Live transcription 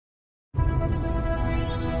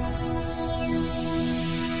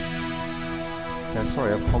Okay,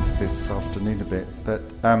 sorry I've hogged this afternoon a bit, but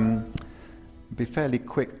be fairly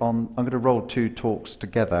quick on, I'm going to roll two talks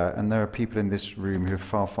together, and there are people in this room who are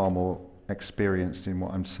far, far more experienced in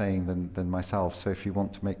what I'm saying than myself, so if you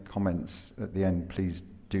want to make comments at the end, please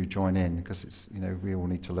do join in, because it's, you know, we all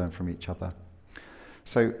need to learn from each other.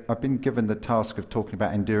 So I've been given the task of talking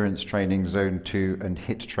about endurance training, zone 2 and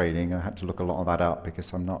HIIT training. I had to look a lot of that up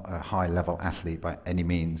because I'm not a high level athlete by any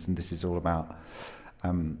means, and this is all about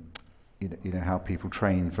you know how people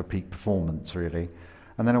train for peak performance really.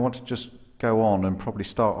 And then I want to just go on and probably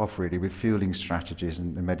start off really with fueling strategies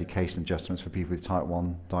and medication adjustments for people with type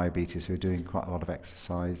 1 diabetes who are doing quite a lot of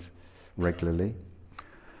exercise regularly.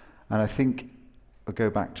 And I think I'll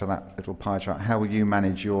go back to that little pie chart. How will you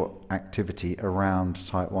manage your activity around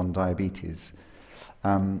type 1 diabetes?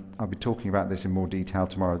 I'll be talking about this in more detail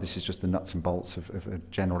tomorrow. This is just the nuts and bolts of a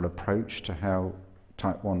general approach to how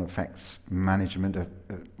type 1 affects management,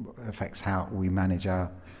 affects how we manage our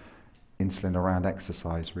insulin around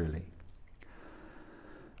exercise, really.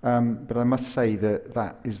 But I must say that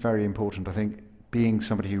that is very important. I think being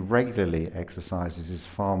somebody who regularly exercises is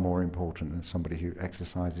far more important than somebody who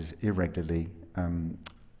exercises irregularly,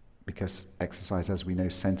 because exercise, as we know,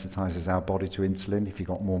 sensitizes our body to insulin. If you've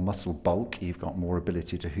got more muscle bulk, you've got more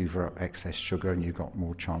ability to hoover up excess sugar, and you've got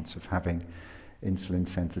more chance of having insulin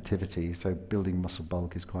sensitivity. So building muscle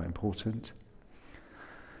bulk is quite important.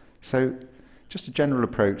 So just a general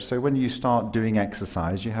approach. So when you start doing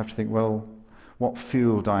exercise, you have to think, well, what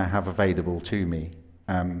fuel do I have available to me?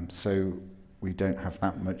 So we don't have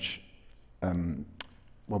that much,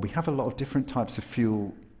 well, we have a lot of different types of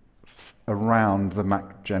fuel around the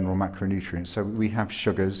general macronutrients. So we have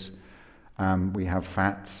sugars, we have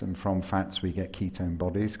fats, and from fats we get ketone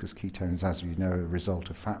bodies, because ketones, as you know, are a result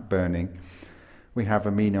of fat burning. We have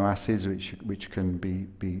amino acids which can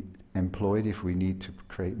be employed if we need to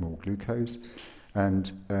create more glucose.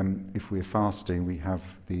 And if we're fasting, we have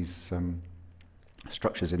these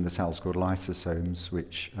structures in the cells called lysosomes,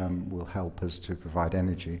 which will help us to provide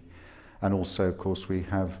energy. And also, of course, we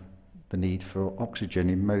have the need for oxygen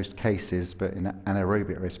in most cases, but in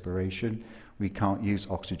anaerobic respiration, we can't use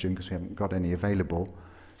oxygen because we haven't got any available.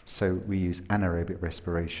 So we use anaerobic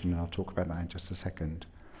respiration, and I'll talk about that in just a second.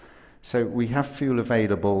 So we have fuel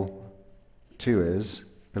available to us.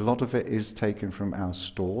 A lot of it is taken from our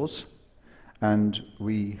stores, and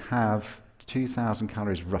we have 2,000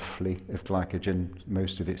 calories roughly of glycogen.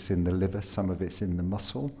 Most of it's in the liver, some of it's in the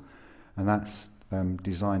muscle, and that's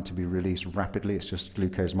designed to be released rapidly. It's just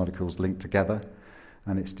glucose molecules linked together,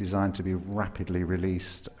 and it's designed to be rapidly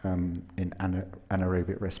released in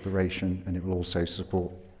anaerobic respiration, and it will also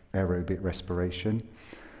support aerobic respiration.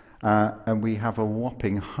 And we have a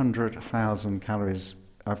whopping 100,000 calories.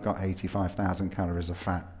 I've got 85,000 calories of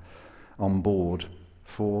fat on board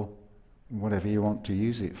for whatever you want to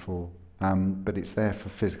use it for. But it's there for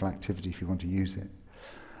physical activity if you want to use it.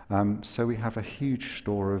 So we have a huge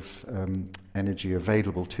store of energy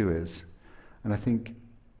available to us. And I think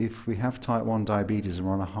if we have type 1 diabetes and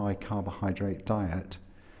we're on a high carbohydrate diet,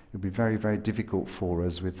 it would be very, very difficult for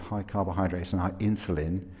us with high carbohydrates and high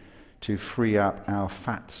insulin to free up our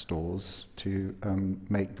fat stores to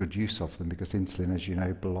make good use of them, because insulin, as you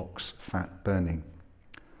know, blocks fat burning.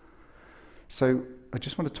 So I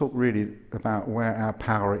just want to talk really about where our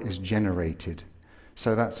power is generated.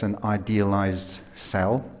 So that's an idealized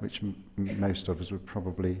cell, which most of us would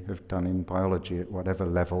probably have done in biology at whatever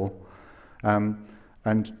level.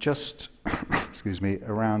 And just, excuse me,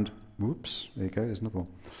 around, whoops, there you go, there's another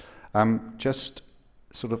one. Just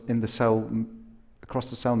sort of in the cell, across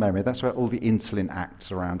the cell membrane, that's where all the insulin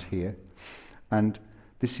acts around here. And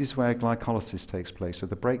this is where glycolysis takes place. So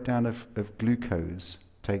the breakdown of glucose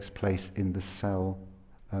takes place in the cell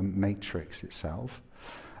matrix itself.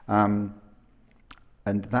 And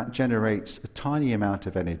that generates a tiny amount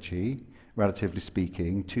of energy, relatively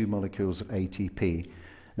speaking, 2 molecules of ATP.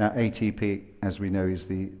 Now ATP, as we know, is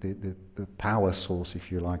the power source, if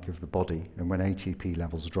you like, of the body. And when ATP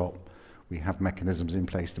levels drop, we have mechanisms in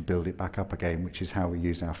place to build it back up again, which is how we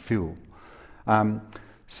use our fuel.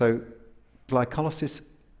 So glycolysis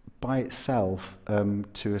by itself,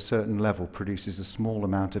 to a certain level, produces a small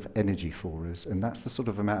amount of energy for us, and that's the sort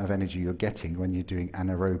of amount of energy you're getting when you're doing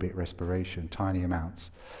anaerobic respiration, tiny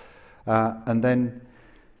amounts. And then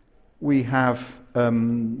we have,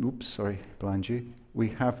 oops, sorry, blind you. We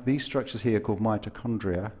have these structures here called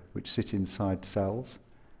mitochondria, which sit inside cells,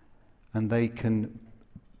 and they can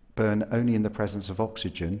burn only in the presence of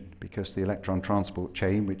oxygen, because the electron transport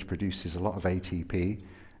chain, which produces a lot of ATP,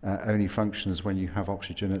 only functions when you have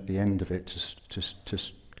oxygen at the end of it to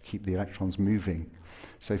keep the electrons moving.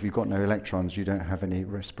 So if you've got no electrons, you don't have any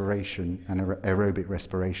respiration, and aerobic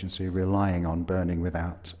respiration, so you're relying on burning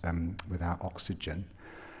without oxygen.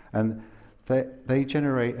 And they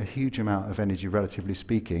generate a huge amount of energy, relatively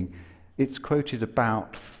speaking. It's quoted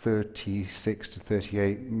about 36 to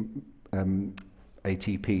 38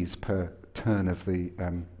 ATPs per turn of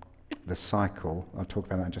the cycle. I'll talk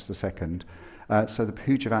about that in just a second. So the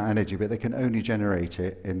huge amount of energy, but they can only generate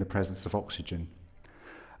it in the presence of oxygen.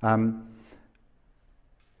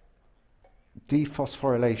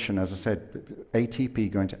 Dephosphorylation, as I said,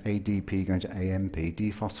 ATP going to ADP going to AMP,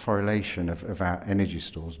 dephosphorylation of our energy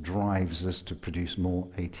stores drives us to produce more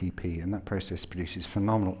ATP, and that process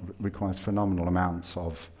requires phenomenal amounts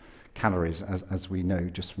of calories, as we know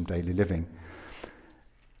just from daily living.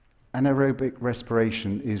 Anaerobic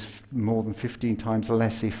respiration is more than 15 times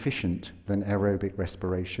less efficient than aerobic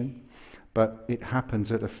respiration, but it happens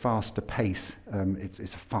at a faster pace. It's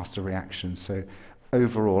a faster reaction. So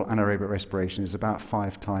overall, anaerobic respiration is about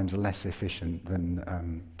 5 times less efficient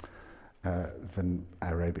than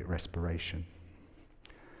aerobic respiration.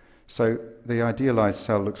 So the idealized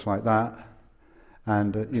cell looks like that,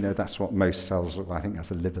 and that's what most cells look like. I think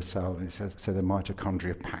that's a liver cell. It says, so the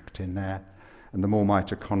mitochondria packed in there, and the more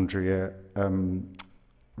mitochondria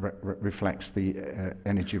reflects the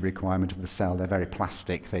energy requirement of the cell. They're very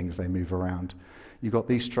plastic things, they move around. You've got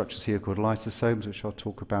these structures here called lysosomes, which I'll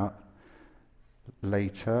talk about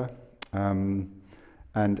later. And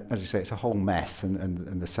as you say, it's a whole mess,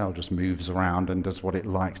 and the cell just moves around and does what it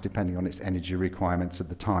likes depending on its energy requirements at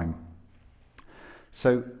the time.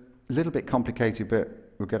 So a little bit complicated, but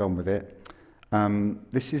we'll get on with it.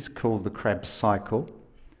 This is called the Krebs cycle,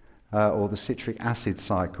 or the citric acid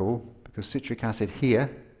cycle, because citric acid here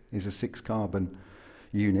is a 6-carbon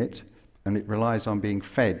unit, and it relies on being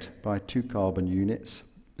fed by 2 carbon units.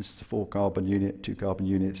 This is a 4-carbon unit, 2 carbon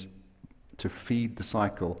units, to feed the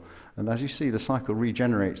cycle. And as you see, the cycle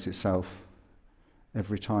regenerates itself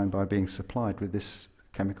every time by being supplied with this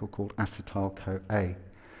chemical called acetyl-CoA.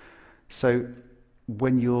 So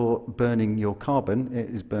when you're burning your carbon, it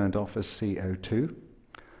is burned off as CO2,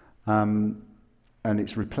 and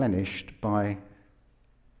it's replenished by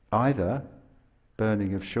either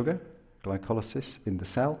burning of sugar, glycolysis in the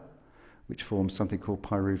cell, which forms something called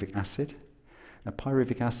pyruvic acid. Now,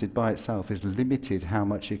 pyruvic acid by itself is limited how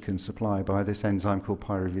much it can supply by this enzyme called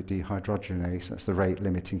pyruvic dehydrogenase. That's the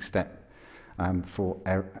rate-limiting step for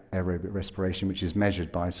aerobic respiration, which is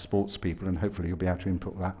measured by sports people, and hopefully you'll be able to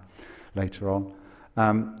input that later on.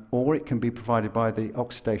 Or it can be provided by the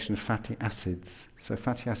oxidation of fatty acids. So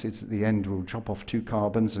fatty acids at the end will drop off 2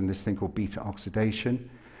 carbons in this thing called beta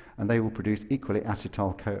oxidation, and they will produce equally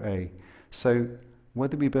acetyl-CoA. So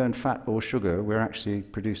whether we burn fat or sugar, we're actually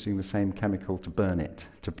producing the same chemical to burn it,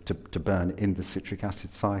 to burn in the citric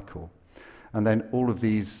acid cycle. And then all of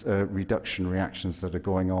these reduction reactions that are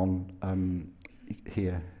going on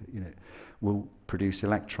here, will produce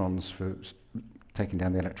electrons for taking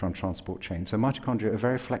down the electron transport chain. So mitochondria are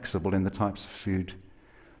very flexible in the types of food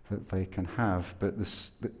that they can have, but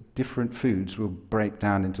the different foods will break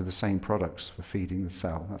down into the same products for feeding the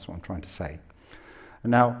cell. That's what I'm trying to say.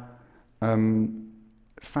 And now,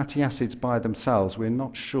 fatty acids by themselves, we're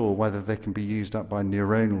not sure whether they can be used up by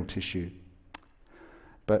neuronal tissue,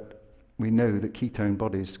 but we know that ketone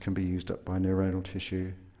bodies can be used up by neuronal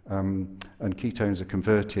tissue, and ketones are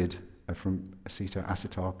converted from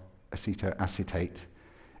acetoacetate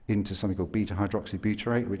into something called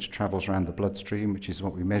beta-hydroxybutyrate, which travels around the bloodstream, which is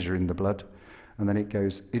what we measure in the blood, and then it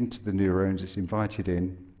goes into the neurons. It's invited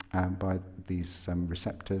in by these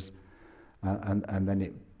receptors, and then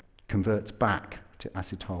it converts back to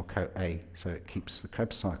acetyl-CoA, so it keeps the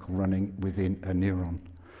Krebs cycle running within a neuron.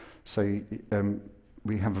 So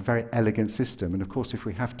we have a very elegant system, and of course if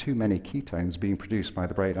we have too many ketones being produced by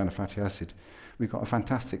the breakdown of fatty acid, we've got a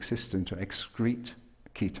fantastic system to excrete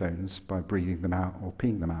ketones by breathing them out or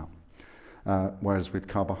peeing them out. Whereas with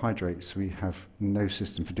carbohydrates, we have no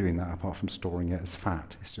system for doing that apart from storing it as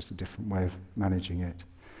fat. It's just a different way of managing it.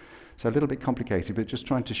 So a little bit complicated, but just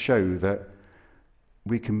trying to show that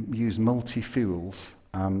we can use multi-fuels,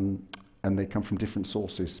 and they come from different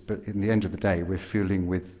sources, but in the end of the day, we're fueling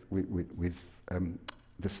with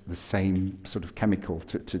the same sort of chemical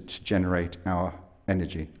to generate our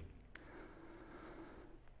energy.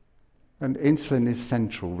 And insulin is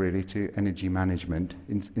central, really, to energy management.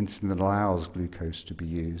 Insulin allows glucose to be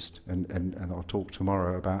used, and I'll talk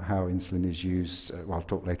tomorrow about how insulin is used. Well, I'll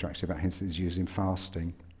talk later, actually, about how insulin is used in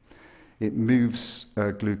fasting. It moves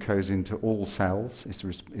glucose into all cells.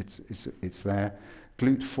 It's there.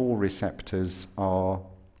 GLUT4 receptors are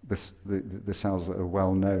the cells that are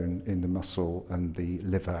well known in the muscle and the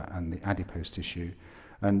liver and the adipose tissue,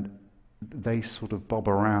 and they sort of bob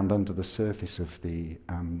around under the surface of the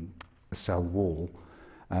cell wall,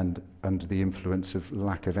 and under the influence of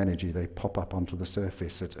lack of energy they pop up onto the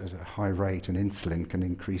surface at a high rate, and insulin can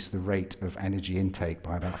increase the rate of energy intake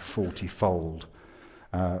by about 40-fold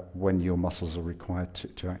when your muscles are required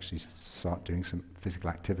to actually start doing some physical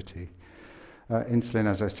activity. Insulin,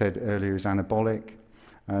 as I said earlier, is anabolic,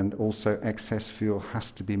 and also excess fuel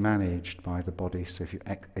has to be managed by the body. So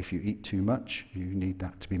if you eat too much, you need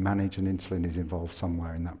that to be managed, and insulin is involved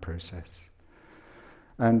somewhere in that process.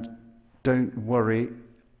 And don't worry,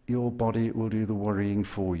 your body will do the worrying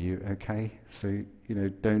for you, okay? So, you know,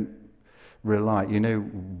 don't rely. You know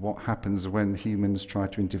what happens when humans try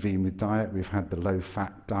to intervene with diet. We've had the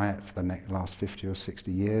low-fat diet for the last 50 or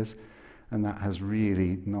 60 years, and that has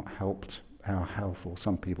really not helped our health, or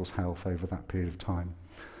some people's health, over that period of time.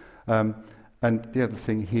 And the other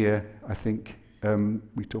thing here, I think,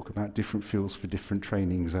 we talk about different fuels for different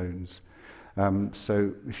training zones.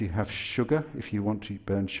 So if you have sugar, if you want to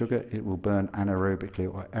burn sugar, it will burn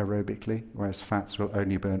anaerobically or aerobically, whereas fats will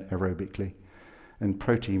only burn aerobically. And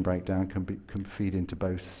protein breakdown can feed into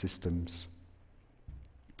both systems.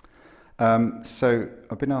 So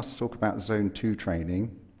I've been asked to talk about zone 2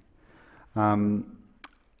 training.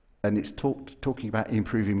 And it's talking about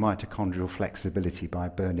improving mitochondrial flexibility by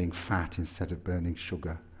burning fat instead of burning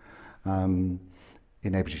sugar.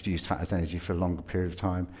 Enables you to use fat as energy for a longer period of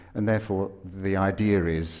time. And therefore, the idea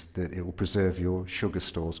is that it will preserve your sugar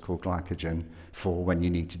stores called glycogen for when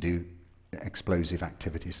you need to do explosive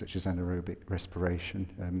activities such as anaerobic respiration,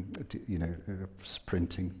 you know,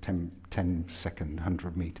 sprinting 10-second,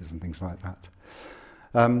 100 meters and things like that.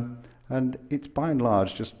 And it's by and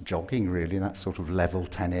large just jogging, really, that sort of level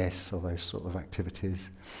tennis or those sort of activities.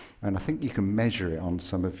 And I think you can measure it on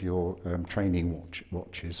some of your training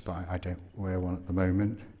watches, but I don't wear one at the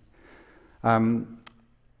moment.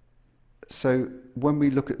 So when we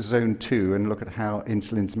look at zone 2 and look at how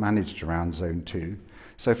insulin's managed around zone 2,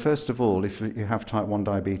 so first of all, if you have type 1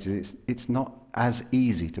 diabetes, it's not as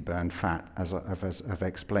easy to burn fat as I've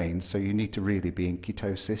explained, so you need to really be in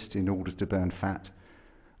ketosis in order to burn fat.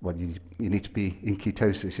 Well, you need to be in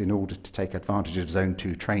ketosis in order to take advantage of zone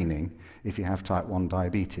 2 training if you have type 1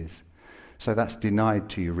 diabetes. So that's denied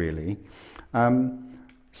to you, really.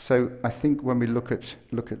 So I think when we look at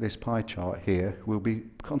this pie chart here, we'll be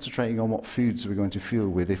concentrating on what foods we're going to fuel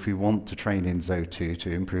with if we want to train in zone 2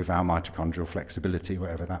 to improve our mitochondrial flexibility,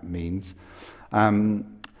 whatever that means.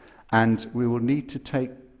 And we will need to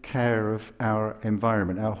take care of our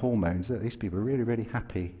environment, our hormones. These people are really, really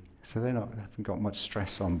happy. So they haven't got much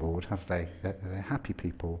stress on board, have they? They're happy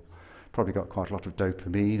people. Probably got quite a lot of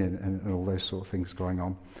dopamine and all those sort of things going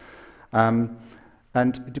on.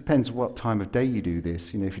 And it depends what time of day you do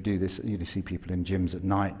this. You know, if you do this, you see people in gyms at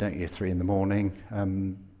night, don't you, 3 in the morning,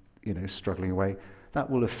 you know, struggling away. That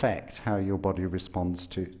will affect how your body responds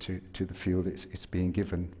to the fuel it's being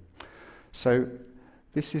given. So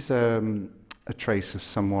this is a trace of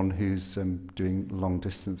someone who's doing long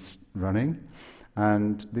distance running.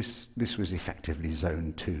 And this was effectively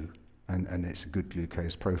zone 2, and it's a good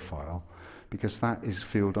glucose profile, because that is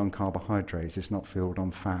fueled on carbohydrates, it's not fueled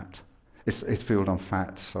on fat. It's fueled on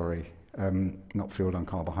fat, sorry, not fueled on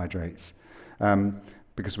carbohydrates,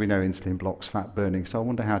 because we know insulin blocks fat burning. So I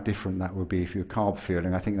wonder how different that would be if you're carb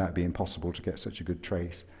fueling. I think that would be impossible to get such a good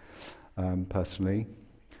trace, personally.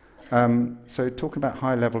 So talking about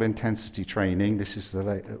high-level intensity training, this is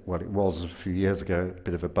well, it was a few years ago, a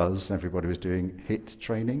bit of a buzz. Everybody was doing HIIT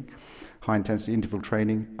training, high-intensity interval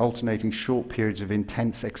training, alternating short periods of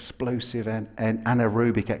intense, explosive and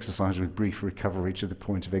anaerobic exercise with brief recovery to the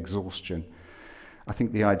point of exhaustion. I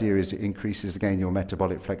think the idea is it increases, again, your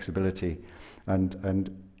metabolic flexibility,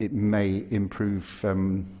 and it may improve,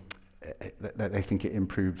 they think it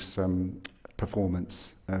improves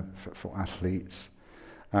performance for athletes.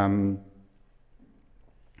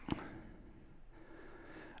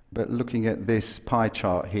 But looking at this pie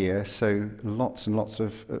chart here, so lots and lots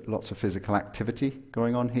of physical activity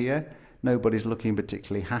going on here. Nobody's looking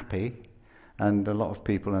particularly happy, and a lot of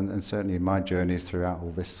people, and certainly in my journeys throughout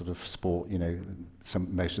all this sort of sport, you know,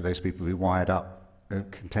 most of those people will be wired up,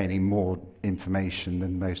 containing more information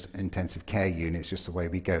than most intensive care units. Just the way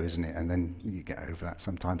we go, isn't it? And then you get over that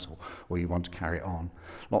sometimes, or you want to carry it on.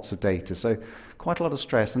 Lots of data, so quite a lot of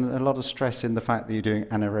stress, and a lot of stress in the fact that you're doing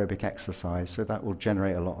anaerobic exercise, so that will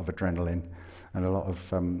generate a lot of adrenaline and a lot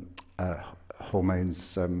of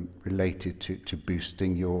hormones related to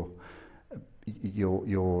boosting your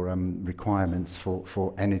requirements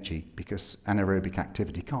for energy, because anaerobic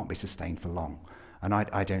activity can't be sustained for long. And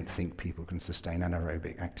I don't think people can sustain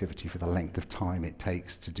anaerobic activity for the length of time it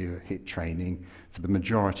takes to do a HIIT training for the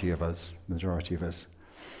majority of us.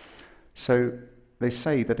 So they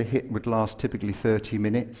say that a HIIT would last typically 30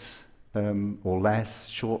 minutes or less,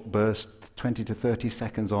 short burst, 20 to 30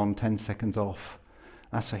 seconds on, 10 seconds off.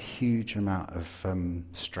 That's a huge amount of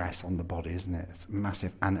stress on the body, isn't it? It's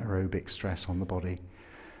massive anaerobic stress on the body.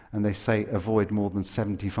 And they say avoid more than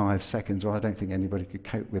 75 seconds. Well, I don't think anybody could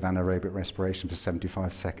cope with anaerobic respiration for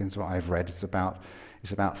 75 seconds. What I've read is about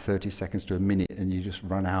 30 seconds to a minute, and you just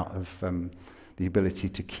run out of the ability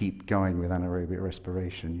to keep going with anaerobic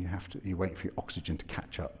respiration. You wait for your oxygen to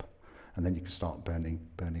catch up, and then you can start burning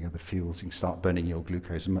other fuels. You can start burning your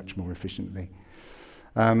glucose much more efficiently.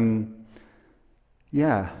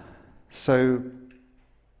 So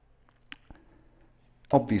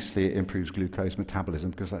obviously it improves glucose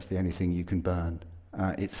metabolism because that's the only thing you can burn.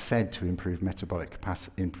 It's said to improve metabolic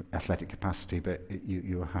capacity, athletic capacity, but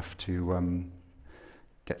you have to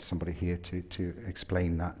get somebody here to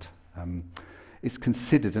explain that. It's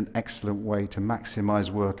considered an excellent way to maximize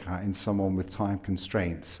workout in someone with time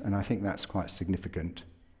constraints, and I think that's quite significant.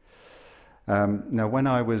 Now, when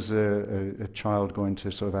I was a child going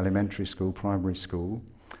to sort of elementary school, primary school,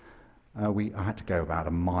 I had to go about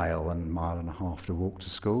a mile and a half to walk to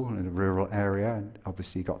school in a rural area, and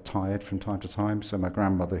obviously got tired from time to time. So my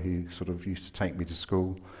grandmother, who sort of used to take me to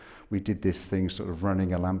school, we did this thing, sort of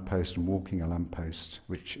running a lamppost and walking a lamppost,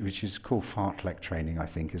 which is called fartlek training, I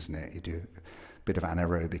think, isn't it? You do a bit of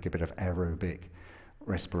anaerobic, a bit of aerobic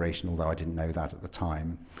respiration, although I didn't know that at the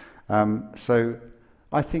time. So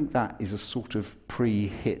I think that is a sort of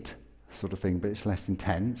pre-HIIT sort of thing, but it's less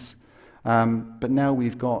intense. But now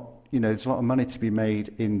we've got, there's a lot of money to be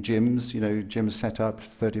made in gyms. Gyms set up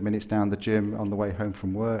 30 minutes down the gym on the way home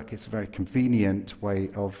from work. It's a very convenient way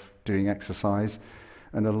of doing exercise,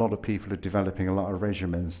 and a lot of people are developing a lot of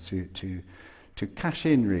regimens to cash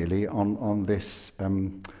in really on this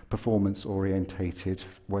performance-orientated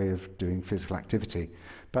way of doing physical activity.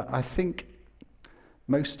 But I think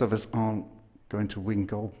most of us aren't going to win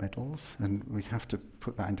gold medals, and we have to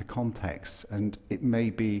put that into context. And it may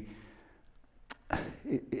be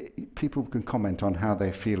people can comment on how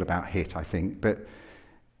they feel about HIIT, I think, but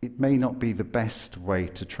it may not be the best way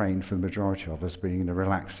to train for the majority of us, being in a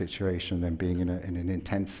relaxed situation and being in an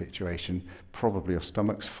intense situation. Probably your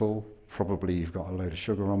stomach's full, probably you've got a load of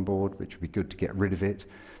sugar on board, which would be good to get rid of it,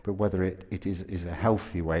 but whether it is a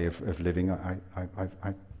healthy way of living, I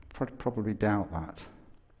probably doubt that.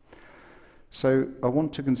 So I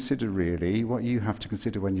want to consider really, what you have to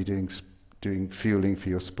consider when you're doing fueling for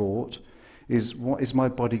your sport, is what is my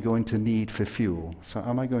body going to need for fuel? So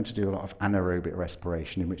am I going to do a lot of anaerobic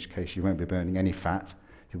respiration, in which case you won't be burning any fat,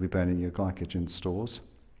 you'll be burning your glycogen stores?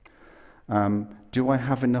 Do I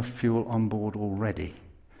have enough fuel on board already?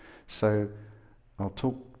 So I'll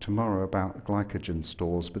talk tomorrow about glycogen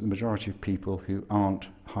stores, but the majority of people who aren't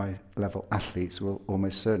high-level athletes will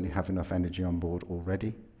almost certainly have enough energy on board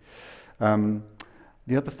already.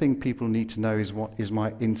 The other thing people need to know is what is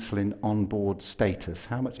my insulin on-board status?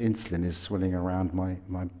 How much insulin is swirling around my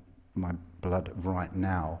blood right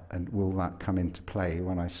now, and will that come into play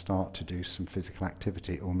when I start to do some physical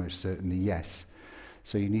activity? Almost certainly yes.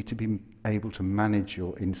 So you need to be able to manage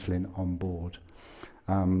your insulin on board.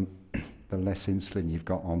 The less insulin you've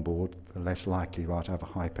got on board, the less likely you are to have a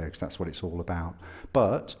hypo, because that's what it's all about.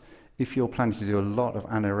 But if you're planning to do a lot of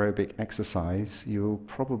anaerobic exercise, you'll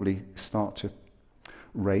probably start to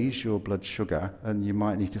raise your blood sugar, and you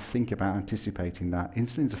might need to think about anticipating that.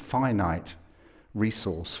 Insulin's a finite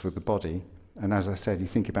resource for the body, and as I said, you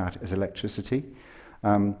think about it as electricity.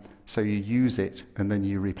 So you use it and then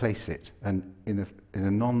you replace it, and in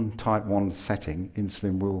a non-type 1 setting,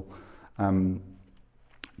 insulin will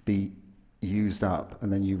be used up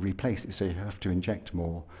and then you replace it, so you have to inject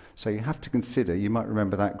more. So you have to consider, you might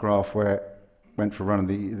remember that graph where it went for a run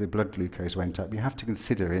and the blood glucose went up. You have to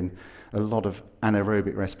consider in a lot of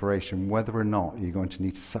anaerobic respiration whether or not you're going to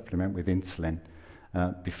need to supplement with insulin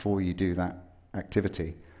before you do that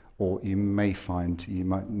activity, or you may find you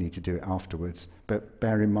might need to do it afterwards. But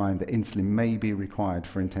bear in mind that insulin may be required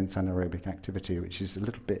for intense anaerobic activity, which is a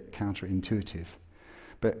little bit counterintuitive.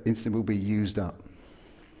 But insulin will be used up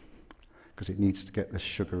because it needs to get the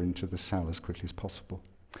sugar into the cell as quickly as possible.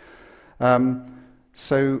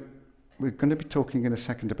 So we're going to be talking in a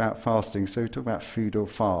second about fasting. So we talk about food or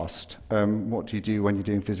fast. What do you do when you're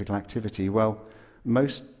doing physical activity? Well,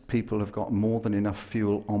 most people have got more than enough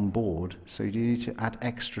fuel on board, so you need to add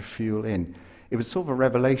extra fuel in. It was sort of a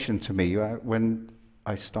revelation to me when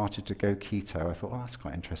I started to go keto. I thought, oh, that's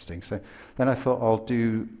quite interesting. So then I thought I'll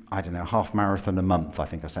do, I don't know, half marathon a month. I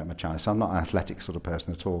think I set my challenge. So I'm not an athletic sort of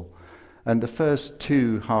person at all. And the first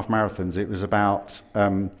 2 half marathons, it was about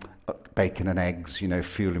bacon and eggs, you know,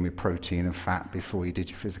 fueling with protein and fat before you did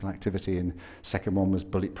your physical activity. And second one was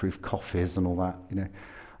bulletproof coffees and all that, you know.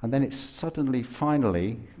 And then it's suddenly,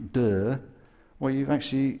 finally, why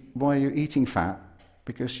are you eating fat?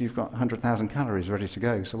 Because you've got 100,000 calories ready to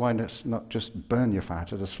go. So why not just burn your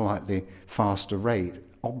fat at a slightly faster rate?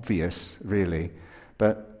 Obvious, really.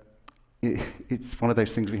 But it's one of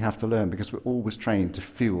those things we have to learn because we're always trained to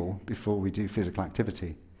fuel before we do physical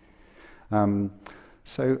activity.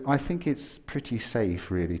 So I think it's pretty safe,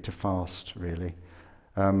 really, to fast, really.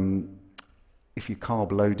 If you're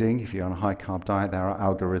carb loading, if you're on a high carb diet, there are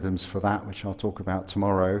algorithms for that, which I'll talk about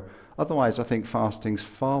tomorrow. Otherwise, I think fasting's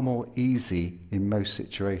far more easy in most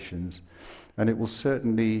situations, and it will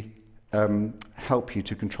certainly help you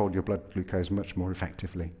to control your blood glucose much more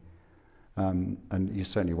effectively, and you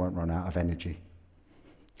certainly won't run out of energy.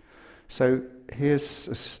 So here's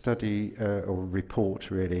a study or report,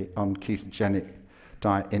 really, on ketogenic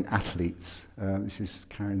diet in athletes. This is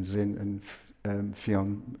Karen Zinn and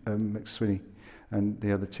Fionn McSweeney and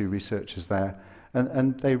the other 2 researchers there.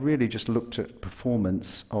 And they really just looked at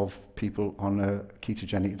performance of people on a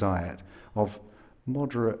ketogenic diet, of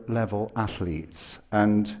moderate level athletes.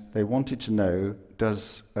 And they wanted to know,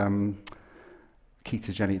 does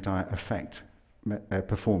ketogenic diet affect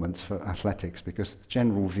performance for athletics? Because the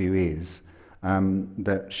general view is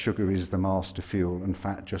that sugar is the master fuel and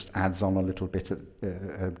fat just adds on a little bit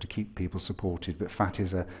to keep people supported, but fat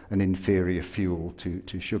is an inferior fuel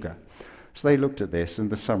to sugar. So they looked at this, and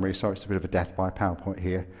the summary, sorry, it's a bit of a death by PowerPoint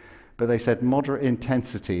here, but they said moderate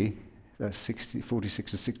intensity,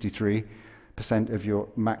 46 to 63% of your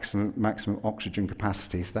maximum oxygen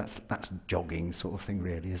capacity, so that's jogging sort of thing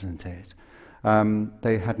really, isn't it?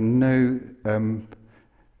 They had no,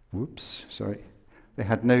 they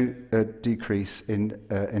had no decrease in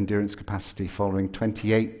endurance capacity following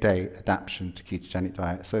 28-day adaptation to ketogenic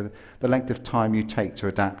diet. So the length of time you take to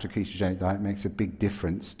adapt to ketogenic diet makes a big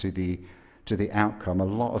difference to the outcome. A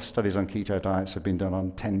lot of studies on keto diets have been done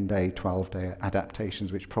on 10-day, 12-day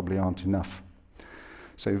adaptations, which probably aren't enough.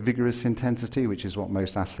 So vigorous intensity, which is what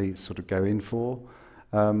most athletes sort of go in for,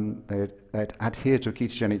 they'd adhere to a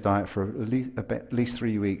ketogenic diet for at least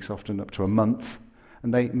 3 weeks, often up to a month,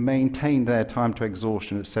 and they maintained their time to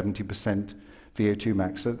exhaustion at 70% VO2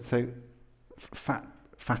 max. So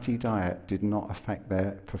fatty diet did not affect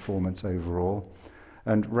their performance overall.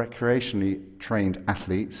 And recreationally trained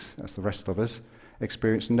athletes, that's the rest of us,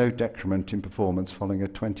 experienced no decrement in performance following a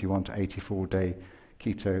 21 to 84 day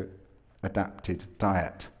keto adapted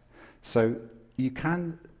diet. So you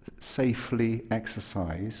can safely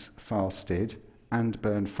exercise fasted and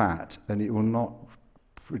burn fat, and it will not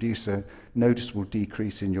produce a noticeable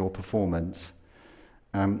decrease in your performance.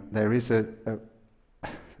 There is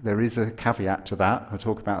a caveat to that. I'll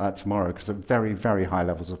talk about that tomorrow, because at very, very high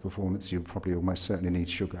levels of performance, you probably almost certainly need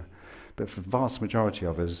sugar. But for the vast majority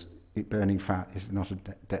of us, burning fat is not a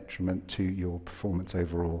detriment to your performance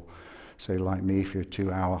overall. So like me, if you're a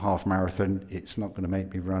 2-hour half marathon, it's not going to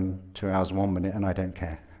make me run 2 hours 1 minute, and I don't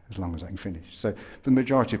care, as long as I can finish. So for the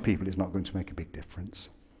majority of people, it's not going to make a big difference.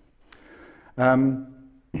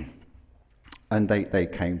 And they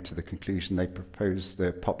came to the conclusion, they proposed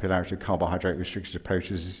the popularity of carbohydrate-restricted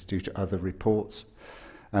approaches is due to other reports,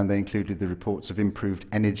 and they included the reports of improved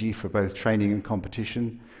energy for both training and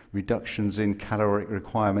competition, reductions in caloric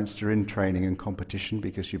requirements during training and competition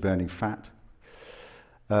because you're burning fat,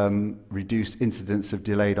 reduced incidence of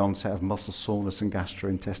delayed onset of muscle soreness and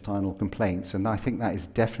gastrointestinal complaints, and I think that is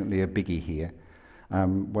definitely a biggie here.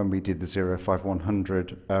 When we did the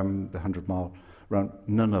 0-5-100, the 100-mile run,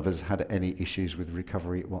 none of us had any issues with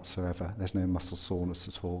recovery whatsoever. There's no muscle soreness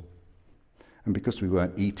at all. And because we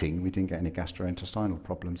weren't eating, we didn't get any gastrointestinal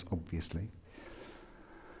problems, obviously.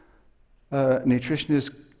 Nutrition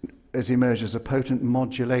has emerged as a potent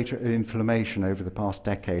modulator of inflammation over the past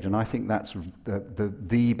decade, and I think that's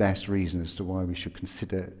the best reason as to why we should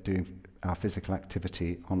consider doing our physical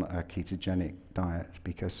activity on a ketogenic diet,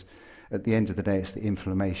 because at the end of the day, it's the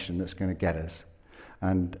inflammation that's going to get us.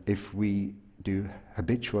 And if we do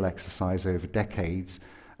habitual exercise over decades,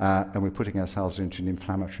 and we're putting ourselves into an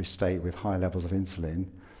inflammatory state with high levels of insulin,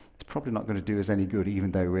 it's probably not going to do us any good,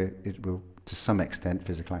 even though it will, to some extent,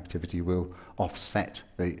 physical activity will offset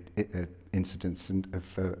the incidence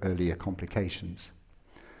of earlier complications.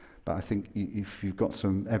 But I think if you've got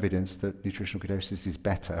some evidence that nutritional ketosis is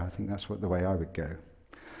better, I think that's the way I would go.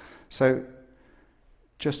 So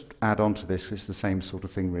just add on to this, it's the same sort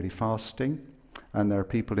of thing really, fasting. And there are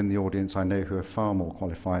people in the audience I know who are far more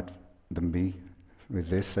qualified than me with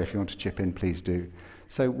this, so if you want to chip in, please do.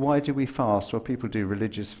 So why do we fast? Well, people do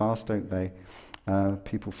religious fast, don't they?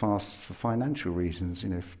 People fast for financial reasons. You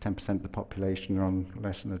know, if 10% of the population are on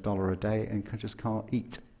less than $1 a day and just can't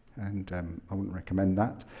eat, and I wouldn't recommend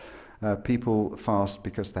that. People fast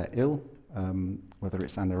because they're ill, whether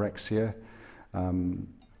it's anorexia,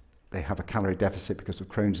 they have a calorie deficit because of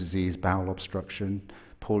Crohn's disease, bowel obstruction,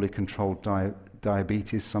 poorly controlled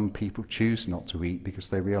diabetes. Some people choose not to eat because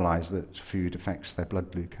they realise that food affects their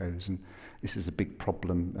blood glucose, and this is a big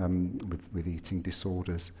problem with eating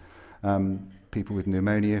disorders. People with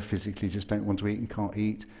pneumonia physically just don't want to eat and can't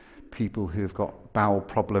eat. People who have got bowel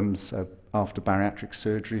problems after bariatric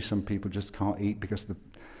surgery, some people just can't eat because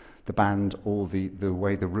the band or the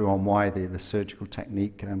way the Roux-en-Y, the surgical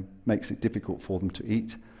technique, makes it difficult for them to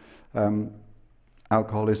eat.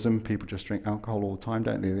 Alcoholism, people just drink alcohol all the time,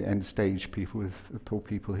 don't they? The end stage people with poor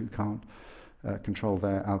people who can't control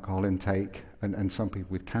their alcohol intake, and some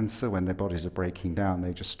people with cancer, when their bodies are breaking down,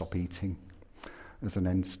 they just stop eating as an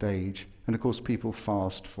end stage. And of course people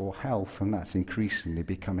fast for health, and that's increasingly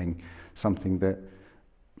becoming something that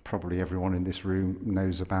probably everyone in this room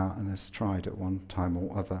knows about and has tried at one time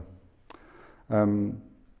or other.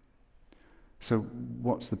 So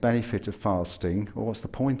what's the benefit of fasting, or what's the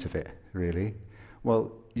point of it really?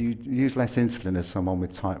 Well, you use less insulin as someone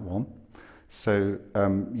with type 1, so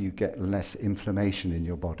you get less inflammation in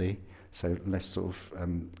your body, so less sort of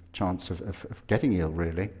chance of getting ill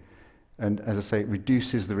really. And as I say, it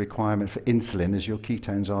reduces the requirement for insulin, as your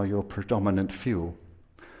ketones are your predominant fuel.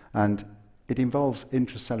 And it involves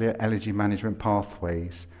intracellular energy management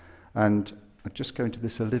pathways. And I'll just go into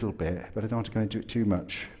this a little bit, but I don't want to go into it too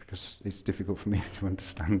much because it's difficult for me to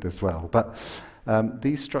understand as well. But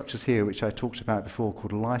these structures here, which I talked about before,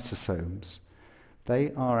 called lysosomes,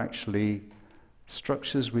 they are actually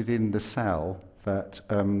structures within the cell that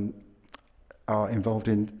are involved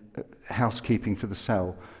in housekeeping for the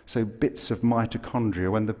cell. So bits of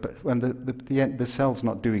mitochondria, when the cell's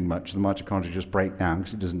not doing much, the mitochondria just break down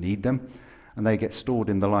because it doesn't need them, and they get stored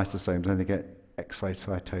in the lysosomes, and they get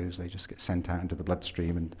excitosed, they just get sent out into the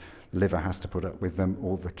bloodstream, and the liver has to put up with them,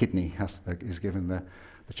 or the kidney is given the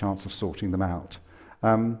chance of sorting them out.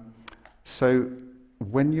 So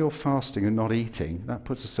when you're fasting and not eating, that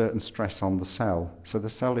puts a certain stress on the cell. So the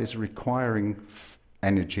cell is requiring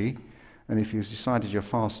energy, and if you've decided you're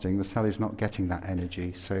fasting, the cell is not getting that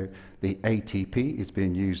energy. So the ATP is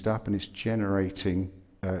being used up, and it's generating,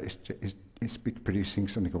 it's producing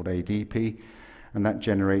something called ADP, and that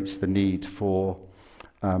generates the need for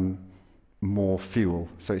more fuel.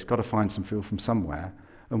 So it's got to find some fuel from somewhere.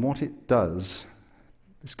 And what it does,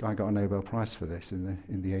 this guy got a Nobel Prize for this in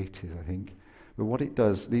the 80s, I think. But what it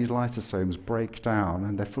does, these lysosomes break down,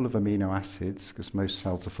 and they're full of amino acids, because most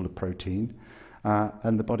cells are full of protein,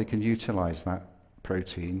 and the body can utilize that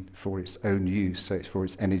protein for its own use, so it's for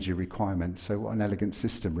its energy requirements. So what an elegant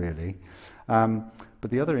system, really. But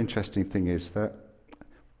the other interesting thing is that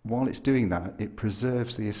while it's doing that, it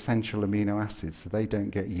preserves the essential amino acids, so they don't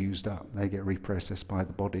get used up. They get reprocessed by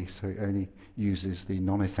the body, so it only uses the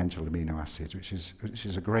non-essential amino acids, which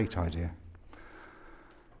is a great idea.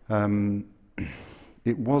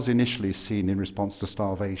 It was initially seen in response to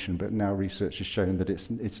starvation, but now research has shown that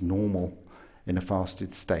it's normal in a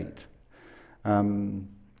fasted state.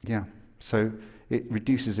 Yeah, so it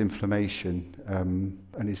reduces inflammation,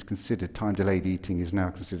 and is considered, time-delayed eating is now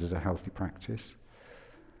considered a healthy practice.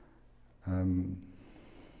 Don't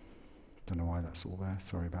know why that's all there,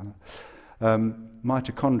 sorry about that.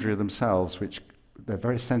 Mitochondria themselves, which they're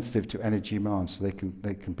very sensitive to energy demand, so they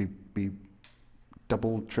can be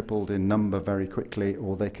doubled, tripled in number very quickly,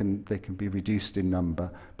 or they can be reduced in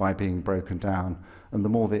number by being broken down. And the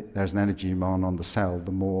more there's an energy demand on the cell,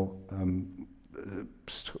 the more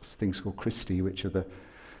things called cristae, which are the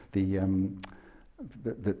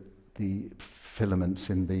filaments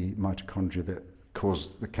in the mitochondria that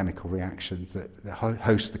cause the chemical reactions, that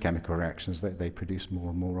host the chemical reactions, that they produce more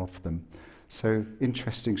and more of them. So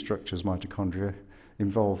interesting structures, mitochondria,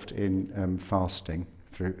 involved in fasting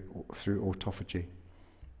through autophagy.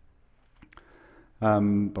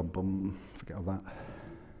 Forget all that.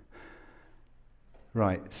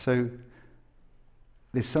 Right, so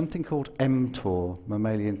there's something called mTOR,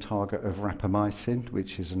 mammalian target of rapamycin,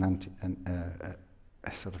 which is an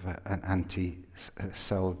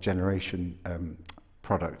anti-cell generation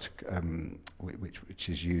product, which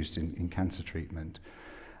is used in cancer treatment.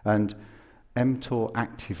 And mTOR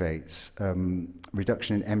activates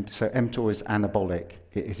reduction in so mTOR is anabolic.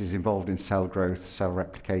 It is involved in cell growth, cell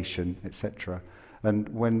replication, etc. And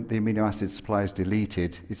when the amino acid supply is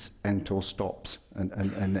deleted, its mTOR stops, and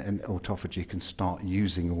autophagy can start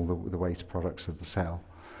using all the waste products of the cell.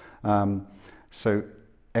 So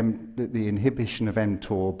the inhibition of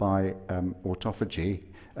mTOR by autophagy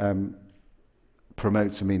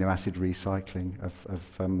promotes amino acid recycling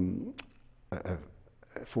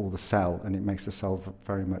for the cell, and it makes the cell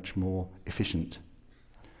very much more efficient.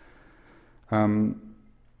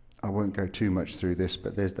 I won't go too much through this,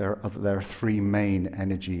 but there are three main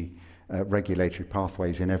energy regulatory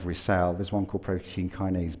pathways in every cell. There's one called protein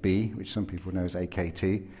kinase B, which some people know as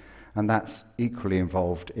AKT, and that's equally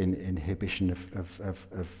involved in inhibition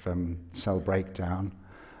of cell breakdown,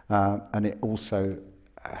 and it also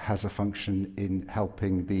has a function in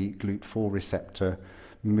helping the GLUT4 receptor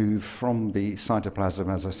move from the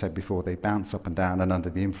cytoplasm. As I said before, they bounce up and down, and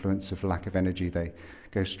under the influence of lack of energy, they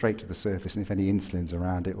go straight to the surface, and if any insulin's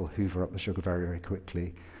around, it will hoover up the sugar very, very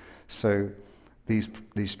quickly. So these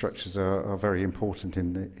structures are very important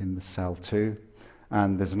in the cell too.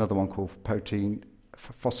 And there's another one called protein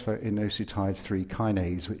phosphoinositide 3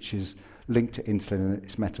 kinase, which is linked to insulin and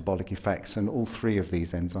its metabolic effects, and all three of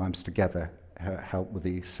these enzymes together help with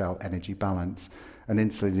the cell energy balance, and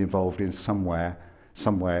insulin is involved in somewhere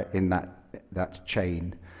in that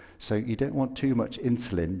chain. So you don't want too much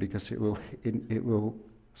insulin, because it will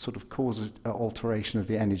sort of cause an alteration of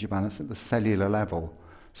the energy balance at the cellular level.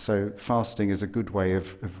 So fasting is a good way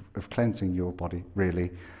of cleansing your body,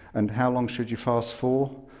 really. And how long should you fast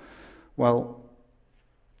for? Well,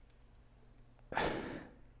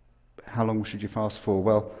 how long should you fast for?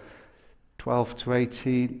 Well, 12 to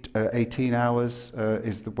 18 hours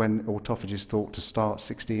is when autophagy is thought to start,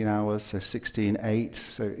 16 hours, so 16, 8,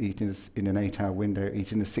 so eat in an 8-hour window,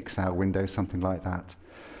 eat in a 6-hour window, something like that.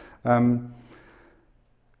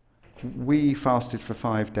 We fasted for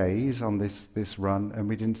 5 days on this run, and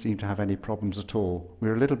we didn't seem to have any problems at all. We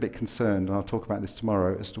were a little bit concerned, and I'll talk about this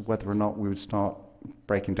tomorrow, as to whether or not we would start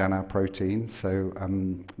breaking down our protein, so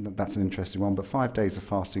that's an interesting one, but 5 days of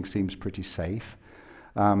fasting seems pretty safe.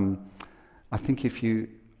 I think if you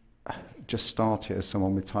just start it as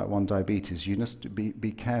someone with type 1 diabetes, you must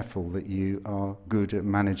be careful that you are good at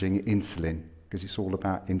managing insulin, because it's all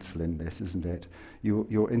about insulin, this, isn't it?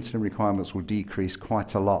 Your insulin requirements will decrease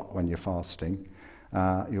quite a lot when you're fasting.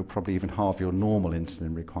 You'll probably even halve your normal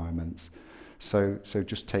insulin requirements. So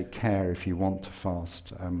just take care if you want to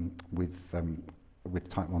fast with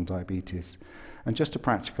type 1 diabetes. And just a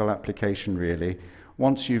practical application, really.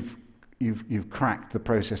 Once you've cracked the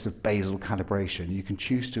process of basal calibration, you can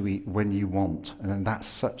choose to eat when you want, and that's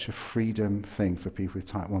such a freedom thing for people with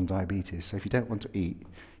type 1 diabetes. So if you don't want to eat,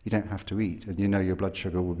 you don't have to eat, and you know your blood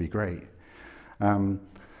sugar will be great.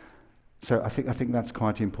 So I think that's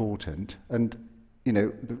quite important. And you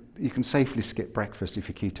know, you can safely skip breakfast if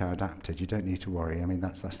you're keto adapted. You don't need to worry. I mean,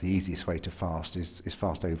 that's the easiest way to fast is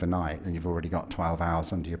fast overnight, and you've already got 12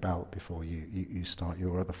 hours under your belt before you start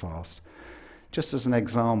your other fast. Just as an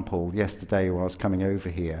example, yesterday when I was coming over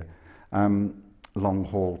here, long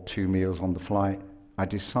haul, 2 meals on the flight, I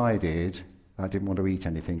decided I didn't want to eat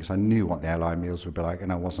anything because I knew what the airline meals would be like,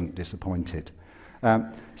 and I wasn't disappointed.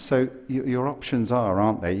 So your options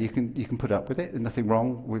aren't they? You can put up with it. There's nothing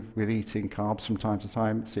wrong with eating carbs from time to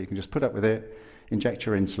time. So you can just put up with it, inject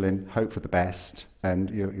your insulin, hope for the best, and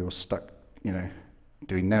you're stuck, you know,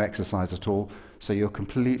 doing no exercise at all. So you're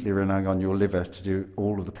completely relying on your liver to do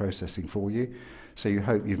all of the processing for you. So you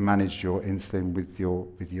hope you've managed your insulin with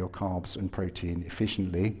your carbs and protein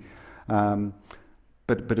efficiently.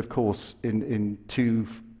 But of course, in two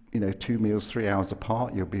meals 3 hours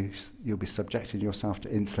apart, you'll be subjecting yourself to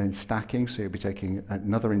insulin stacking. So you'll be taking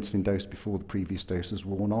another insulin dose before the previous dose has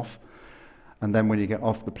worn off. And then when you get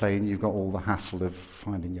off the plane, you've got all the hassle of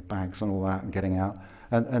finding your bags and all that and getting out.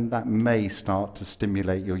 And that may start to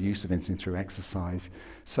stimulate your use of insulin through exercise.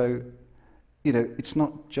 So, you know, it's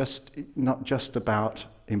not just about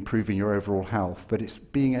improving your overall health, but it's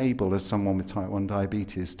being able, as someone with type 1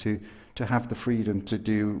 diabetes, to have the freedom to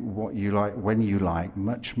do what you like when you like,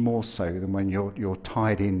 much more so than when you're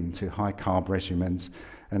tied into high carb regimens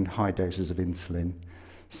and high doses of insulin.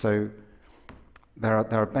 So there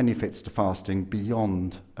are benefits to fasting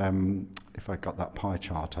beyond, if I got that pie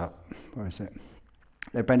chart up, where is it?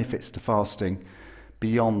 There are benefits to fasting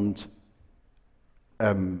beyond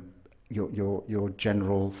your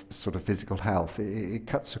general sort of physical health. It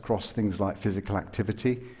cuts across things like physical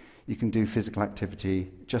activity. You can do physical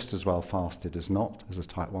activity just as well fasted as not, as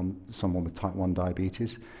someone with type 1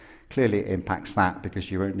 diabetes. Clearly it impacts that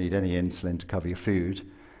because you won't need any insulin to cover your food.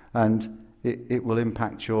 And it will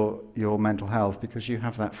impact your mental health because you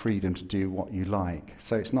have that freedom to do what you like.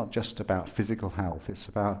 So it's not just about physical health, it's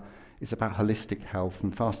about it's about holistic health,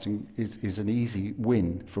 and fasting is an easy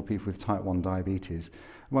win for people with type 1 diabetes.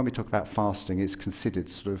 And when we talk about fasting, it's considered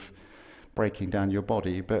sort of breaking down your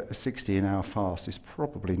body, but a 16-hour fast is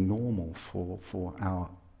probably normal for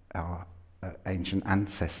our ancient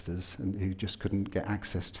ancestors, and who just couldn't get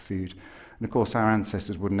access to food. And of course, our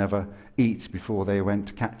ancestors would never eat before they went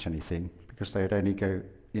to catch anything, because they would only go,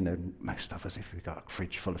 you know, most of us, if we've got a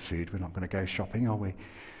fridge full of food, we're not going to go shopping, are we?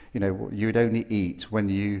 You know, you would only eat when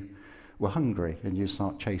you were hungry, and you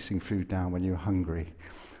start chasing food down when you're hungry.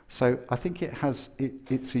 So I think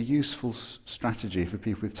it's a useful strategy for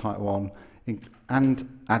people with type 1,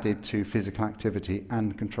 and added to physical activity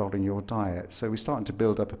and controlling your diet. So we're starting to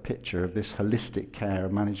build up a picture of this holistic care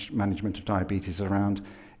and management of diabetes around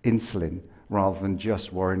insulin, rather than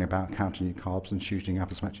just worrying about counting your carbs and shooting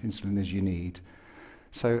up as much insulin as you need.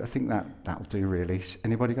 So I think that'll do, really.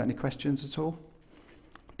 Anybody got any questions at all?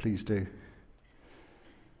 Please do.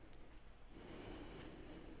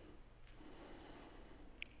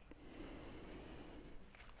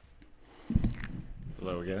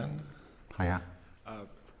 Hello again. Hiya.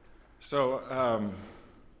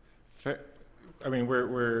 I mean,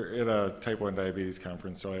 we're at a type 1 diabetes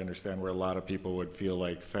conference, so I understand where a lot of people would feel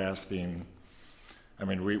like fasting. I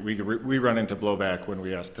mean, we run into blowback when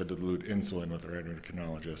we ask to dilute insulin with our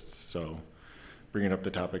endocrinologists. So bringing up the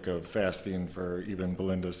topic of fasting, for even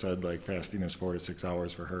Belinda said, like, fasting is 4 to 6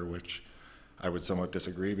 hours for her, which I would somewhat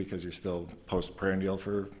disagree, because you're still postprandial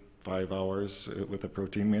for 5 hours with a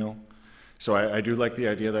protein meal. So I do like the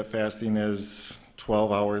idea that fasting is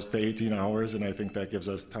 12 hours to 18 hours, and I think that gives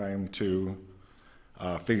us time to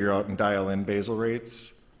figure out and dial in basal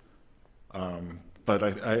rates. But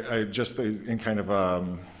I just, in kind of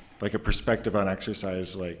like a perspective on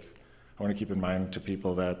exercise, like, I want to keep in mind to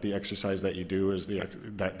people that the exercise that you do is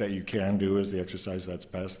that you can do is the exercise that's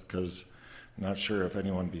best, because I'm not sure if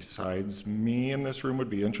anyone besides me in this room would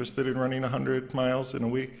be interested in running 100 miles in a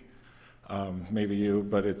week. Maybe you,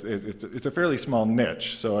 but it's a fairly small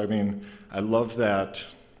niche. So I mean, I love that,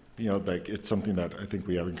 you know, like, it's something that I think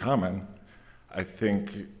we have in common. I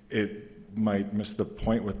think it might miss the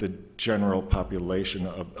point with the general population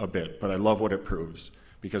a bit, but I love what it proves,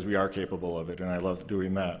 because we are capable of it, and I love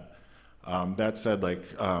doing that. That said,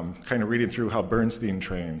 like, kind of reading through how Bernstein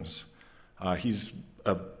trains, he's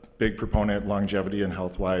a big proponent, longevity and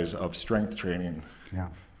health-wise, of strength training. Yeah.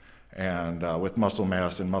 And with muscle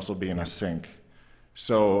mass and muscle being a sink.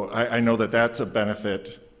 So I know that that's a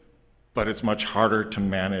benefit, but it's much harder to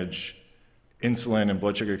manage insulin and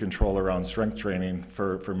blood sugar control around strength training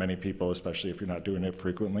for many people, especially if you're not doing it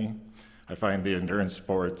frequently. I find the endurance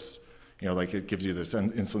sports, you know, like, it gives you this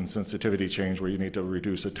insulin sensitivity change where you need to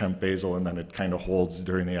reduce a temp basal, and then it kind of holds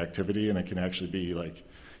during the activity, and it can actually be like,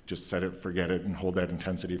 just set it, forget it, and hold that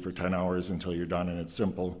intensity for 10 hours until you're done, and it's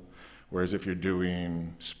simple. Whereas if you're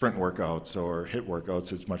doing sprint workouts or HIIT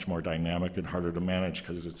workouts, it's much more dynamic and harder to manage,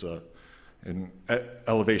 because it's an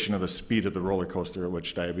elevation of the speed of the roller coaster at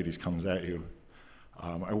which diabetes comes at you.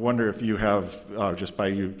 I wonder if you have, just by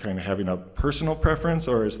you kind of having a personal preference,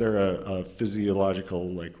 or is there a physiological,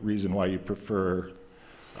 like, reason why you prefer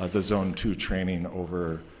the zone 2 training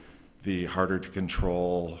over the harder to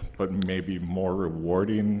control but maybe more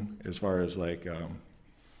rewarding as far as, like,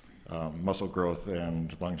 muscle growth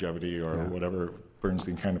and longevity, or whatever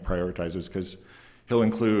Bernstein kind of prioritizes, because he'll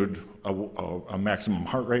include a maximum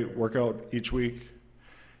heart rate workout each week,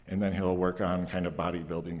 and then he'll work on kind of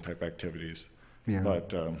bodybuilding type activities. Yeah.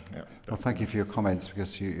 But well, thank you for your comments,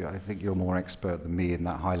 because I think you're more expert than me in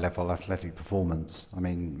that high-level athletic performance. I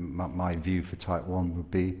mean, my view for type 1 would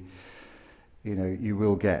be, you know, you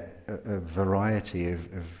will get a variety of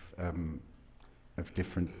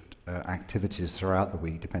different activities throughout the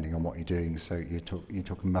week, depending on what you're doing. So you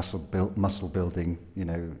talk muscle building. You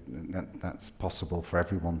know, that's possible for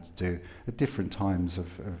everyone to do at different times of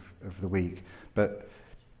the week. But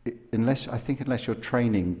unless you're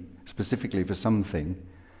training specifically for something,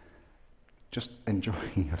 just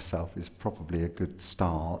enjoying yourself is probably a good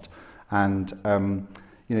start. And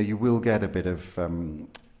you know, you will get a bit of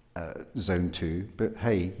zone 2, but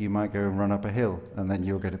hey, you might go and run up a hill, and then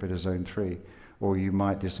you'll get a bit of zone 3. Or you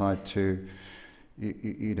might decide to,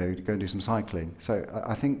 you know, go and do some cycling. So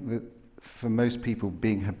I think that for most people,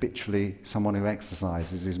 being habitually someone who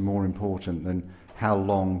exercises is more important than how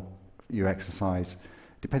long you exercise.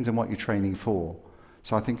 Depends on what you're training for.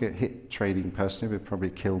 So I think a HIIT training personally would probably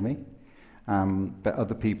kill me. But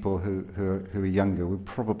other people who are younger would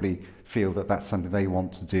probably feel that that's something they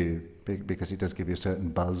want to do, because it does give you a certain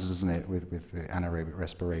buzz, doesn't it, with the anaerobic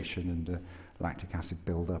respiration and the lactic acid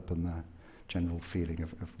build-up and the general feeling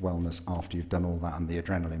of wellness after you've done all that, and the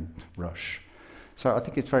adrenaline rush. So I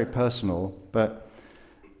think it's very personal, but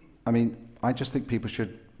I mean, I just think people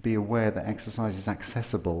should be aware that exercise is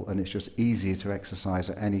accessible, and it's just easier to exercise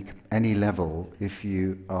at any level if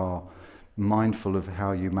you are mindful of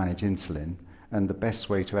how you manage insulin. And the best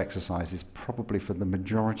way to exercise is probably, for the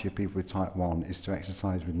majority of people with type 1, is to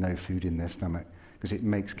exercise with no food in their stomach, because it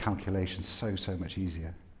makes calculations so much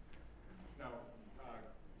easier. Now,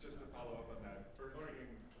 just to follow up on that, Bernstein, do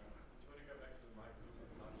you want to go back to the mic?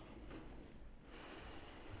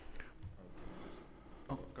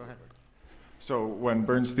 Oh, go ahead. So when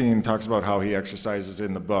Bernstein talks about how he exercises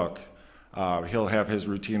in the book, he'll have his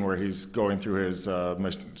routine where he's going through his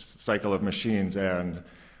cycle of machines, and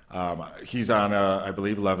he's on, I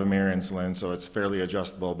believe, Levemir insulin, so it's fairly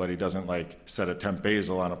adjustable, but he doesn't like set a temp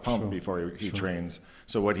basal on a pump before he trains.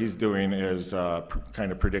 So what he's doing is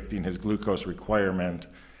kind of predicting his glucose requirement,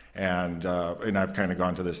 and I've kind of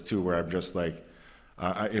gone to this too, where I'm just like,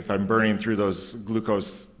 if I'm burning through those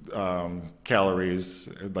glucose calories,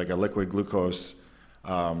 like a liquid glucose,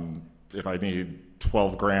 if I need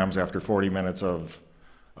 12 grams after 40 minutes of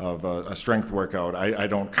a strength workout, I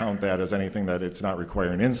don't count that as anything that it's not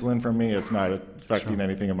requiring insulin from me. It's not affecting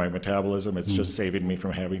anything in my metabolism. It's just saving me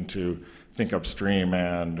from having to think upstream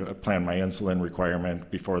and plan my insulin requirement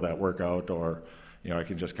before that workout, or, you know, I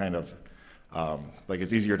can just kind of, like,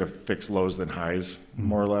 it's easier to fix lows than highs,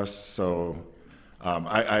 more or less. So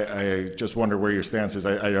I just wonder where your stance is.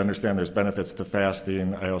 I understand there's benefits to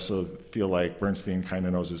fasting. I also feel like Bernstein kind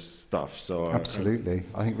of knows his stuff. So absolutely.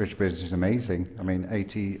 I think Richard Bernstein is amazing. I mean,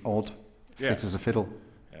 80 odd, fit as a fiddle.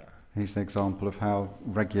 Yeah. He's an example of how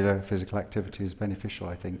regular physical activity is beneficial,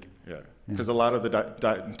 I think. Yeah, because a lot of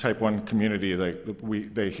the type 1 community,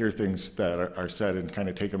 they hear things that are said and kind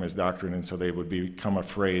of take them as doctrine, and so they would become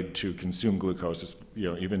afraid to consume glucose,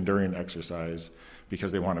 you know, even during exercise,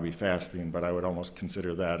 because they want to be fasting. But I would almost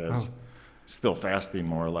consider that as still fasting,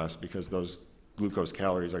 more or less, because those glucose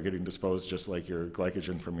calories are getting disposed just like your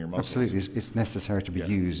glycogen from your muscles. Absolutely, it's necessary to be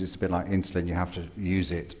used. It's a bit like insulin, you have to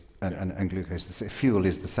use it, and glucose. Fuel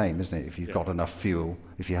is the same, isn't it? If you've got enough fuel,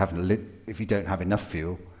 if you don't have enough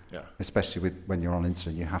fuel, especially when you're on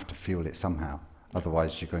insulin, you have to fuel it somehow.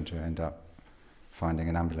 Otherwise, you're going to end up finding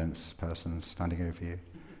an ambulance person standing over you.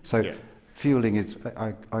 So. Fueling is,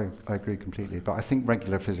 I agree completely, but I think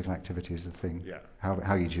regular physical activity is the thing. Yeah.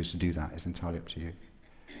 How you choose to do that is entirely up to you.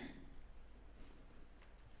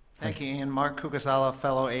 Thank you, Ian. Mark Kugasala,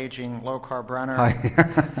 fellow aging low-carb runner.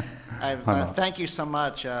 Hi. Thank you so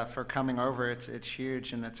much for coming over. It's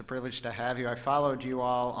huge, and it's a privilege to have you. I followed you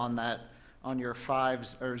all on your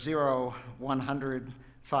 0, 100,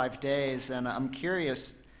 5 days, and I'm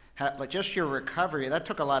curious, like, just your recovery, that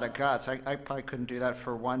took a lot of guts. I probably couldn't do that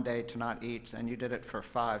for 1 day to not eat, and you did it for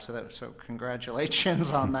 5. So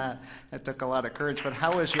congratulations on that. That took a lot of courage. But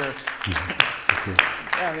how was your? Yeah,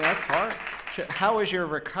 I mean, that's hard. How was your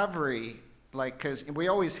recovery? Like, because we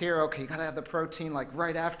always hear, okay, you got to have the protein like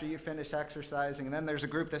right after you finish exercising, and then there's a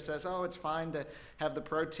group that says, oh, it's fine to have the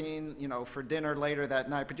protein, you know, for dinner later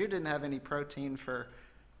that night. But you didn't have any protein for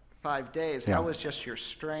 5 days. Yeah. How was just your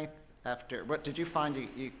strength? After, what did you find?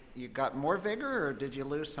 You got more vigor, or did you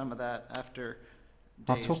lose some of that after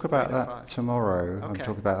days? I'll talk about that tomorrow. Okay. I'll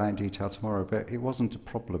talk about that in detail tomorrow, but it wasn't a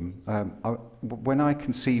problem. When I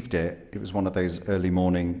conceived it, it was one of those early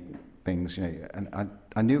morning things, you know, and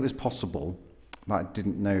I knew it was possible, but I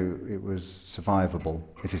didn't know it was survivable,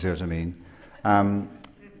 if you see what I mean.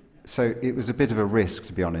 So it was a bit of a risk,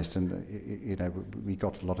 to be honest, and you know, we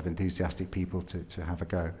got a lot of enthusiastic people to have a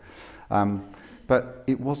go. But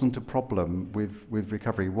it wasn't a problem with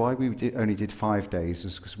recovery. Why we only did 5 days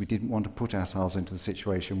is because we didn't want to put ourselves into the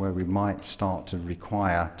situation where we might start to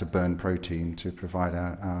require to burn protein to provide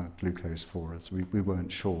our glucose for us. We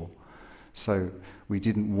weren't sure. So we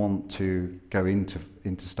didn't want to go into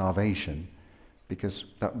starvation, because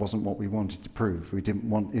that wasn't what we wanted to prove. We didn't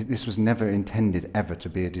want, this was never intended ever to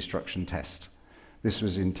be a destruction test. This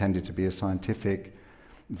was intended to be a scientific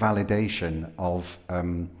validation of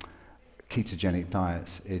ketogenic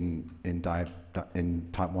diets in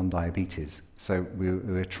type 1 diabetes. So we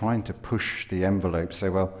were trying to push the envelope, say,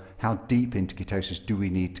 well, how deep into ketosis do we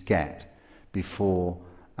need to get before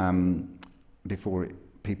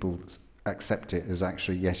people accept it as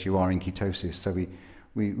actually, yes, you are in ketosis. So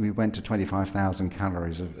we went to 25,000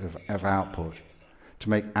 calories of output to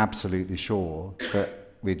make absolutely sure that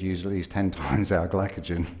we'd use at least 10 times our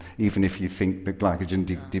glycogen, even if you think that glycogen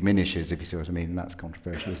diminishes, if you see what I mean. And that's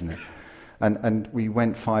controversial, isn't it? And we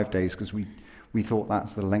went 5 days because we thought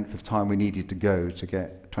that's the length of time we needed to go to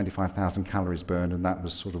get 25,000 calories burned, and that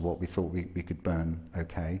was sort of what we thought we could burn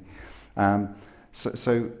okay.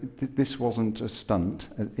 This wasn't a stunt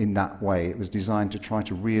in that way. It was designed to try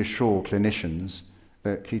to reassure clinicians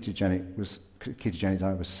that ketogenic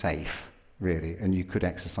diet was safe, really, and you could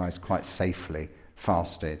exercise quite safely,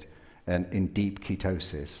 fasted, and in deep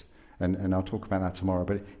ketosis. And I'll talk about that tomorrow,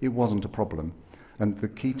 but it wasn't a problem. And the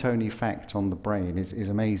ketone effect on the brain is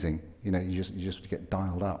amazing. You know, you just get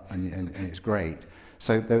dialed up, and it's great.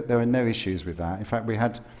 So there are no issues with that. In fact, we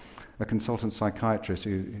had a consultant psychiatrist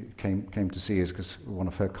who came to see us because one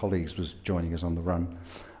of her colleagues was joining us on the run.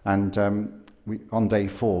 And on day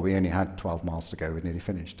 4, we only had 12 miles to go. We'd nearly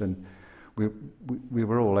finished. And we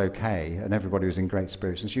were all okay, and everybody was in great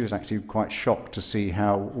spirits. And she was actually quite shocked to see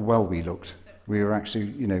how well we looked. We were actually,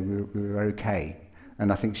 you know, we were okay.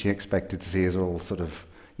 And I think she expected to see us all sort of,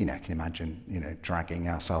 you know, can you imagine, you know, dragging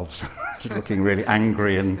ourselves, looking really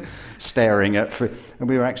angry and staring at... And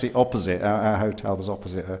we were actually opposite. Our hotel was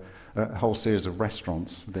opposite a whole series of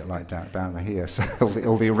restaurants, a bit like down here. So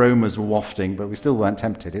all the aromas were wafting, but we still weren't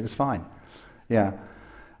tempted. It was fine. Yeah.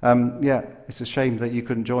 It's a shame that you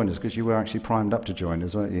couldn't join us because you were actually primed up to join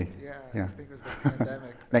us, weren't you? Yeah. I think it was the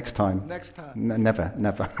pandemic. Next time.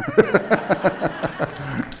 Never.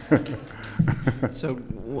 So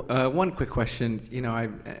one quick question, you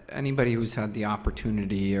know, anybody who's had the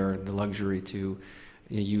opportunity or the luxury to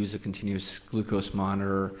use a continuous glucose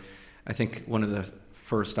monitor, I think one of the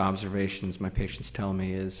first observations my patients tell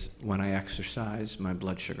me is when I exercise, my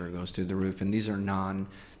blood sugar goes through the roof. And these are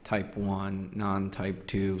non-type 1, non-type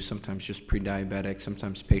 2, sometimes just pre-diabetic,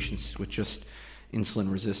 sometimes patients with just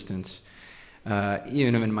insulin resistance.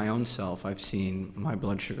 Even in my own self, I've seen my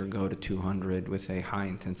blood sugar go to 200 with a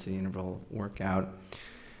high-intensity interval workout.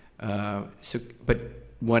 But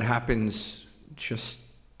what happens just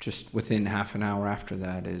within half an hour after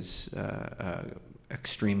that is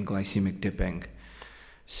extreme glycemic dipping.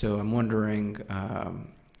 So I'm wondering,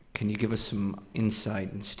 can you give us some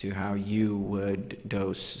insight as to how you would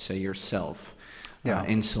dose, say, yourself,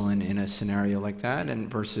 insulin in a scenario like that, and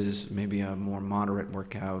versus maybe a more moderate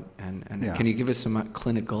workout? And can you give us some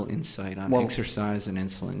clinical insight on exercise and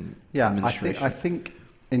insulin administration? I think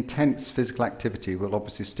intense physical activity will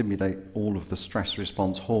obviously stimulate all of the stress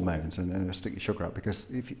response hormones and stick your sugar up,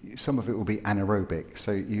 because some of it will be anaerobic.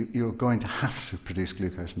 So you're going to have to produce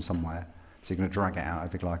glucose from somewhere. So you're going to drag it out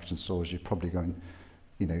of your glycogen stores. You're probably going,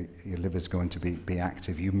 you know, your liver's going to be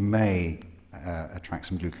active. You may attract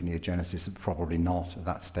some gluconeogenesis, probably not at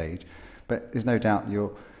that stage. But there's no doubt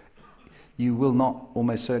you will not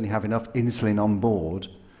almost certainly have enough insulin on board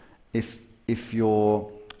if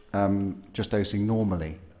you're just dosing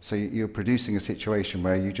normally. So you're producing a situation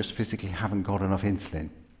where you just physically haven't got enough insulin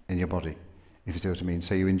in your body, if you see what I mean.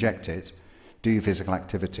 So you inject it, do your physical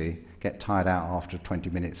activity, get tired out after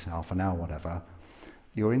 20 minutes, half an hour, whatever.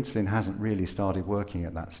 Your insulin hasn't really started working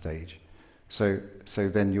at that stage. So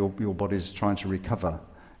then your body's trying to recover,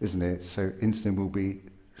 isn't it? So insulin will be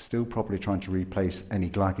still probably trying to replace any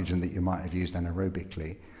glycogen that you might have used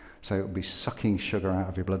anaerobically. So it'll be sucking sugar out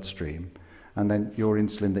of your bloodstream, and then your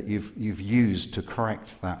insulin that you've used to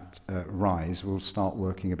correct that rise will start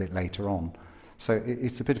working a bit later on. So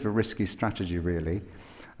it's a bit of a risky strategy, really.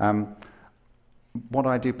 What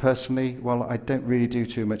I do personally, well, I don't really do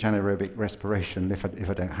too much anaerobic respiration if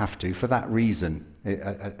I don't have to. For that reason,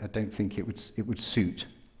 I don't think it would suit,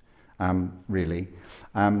 really.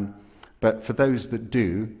 But for those that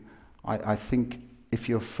do, I think if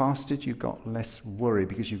you're fasted, you've got less worry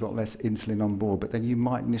because you've got less insulin on board. But then you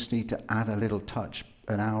might just need to add a little touch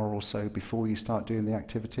an hour or so before you start doing the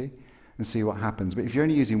activity and see what happens. But if you're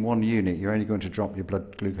only using one unit, you're only going to drop your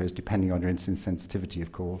blood glucose, depending on your insulin sensitivity,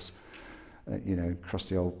 of course. You know,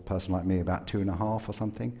 crusty old person like me, about 2.5 or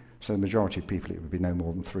something. So the majority of people, it would be no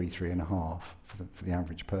more than 3.5 for the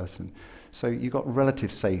average person. So you've got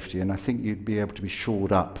relative safety, and I think you'd be able to be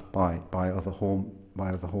shored up by other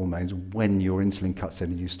hormones when your insulin cuts in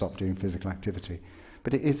and you stop doing physical activity.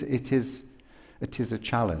 But it is a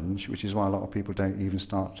challenge, which is why a lot of people don't even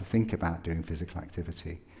start to think about doing physical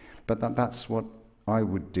activity. But that's what I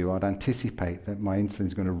would do. I'd anticipate that my insulin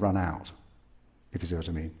is going to run out, if you see what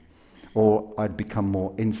I mean. Or I'd become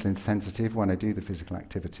more insulin sensitive when I do the physical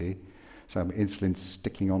activity. So insulin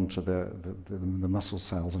sticking onto the muscle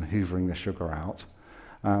cells and hoovering the sugar out.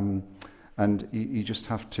 And you just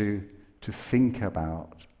have to think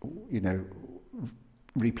about, you know,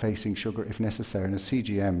 replacing sugar if necessary. And a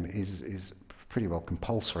CGM is pretty well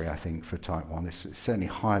compulsory, I think, for type 1. It's certainly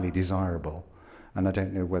highly desirable. And I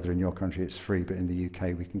don't know whether in your country it's free, but in the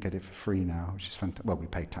UK we can get it for free now, which is fantastic. Well, we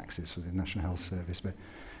pay taxes for the National Health Service, but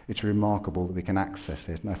it's remarkable that we can access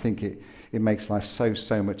it. And I think it makes life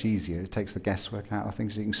so much easier. It takes the guesswork out of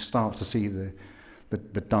things. You can start to see the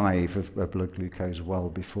the dive of blood glucose well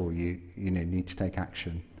before you need to take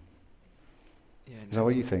action. Yeah, Is that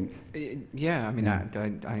what you think? Yeah, I mean, Yeah.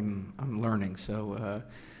 I'm learning. So,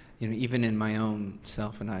 even in my own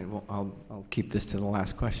self, and I'll keep this to the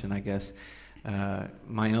last question, I guess.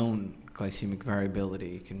 My own glycemic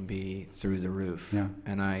variability can be through the roof, Yeah.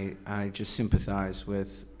 and I just sympathize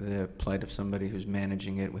with the plight of somebody who's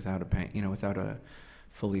managing it without without a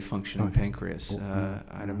fully functioning Right. pancreas. Yeah.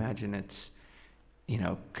 I'd imagine it's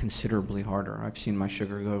considerably harder. I've seen my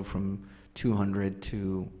sugar go from 200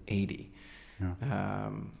 to 80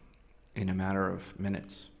 in a matter of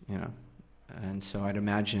minutes. And so I'd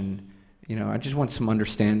imagine, I just want some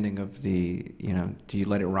understanding of the, do you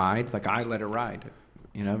let it ride? Like I let it ride,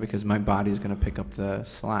 because my body's going to pick up the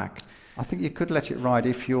slack. I think you could let it ride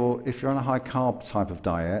if you're on a high carb type of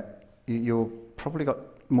diet. You're probably got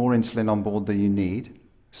more insulin on board than you need,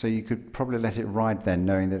 so you could probably let it ride then,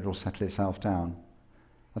 knowing that it'll settle itself down.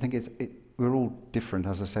 I think we're all different,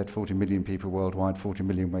 as I said, 40 million people worldwide, 40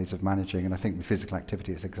 million ways of managing, and I think with physical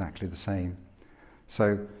activity it's exactly the same.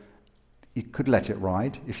 So you could let it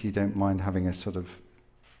ride if you don't mind having a sort of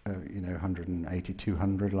 180,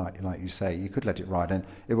 200, like you say. You could let it ride, and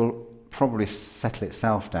it will probably settle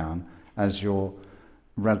itself down as your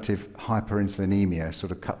relative hyperinsulinemia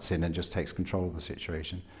sort of cuts in and just takes control of the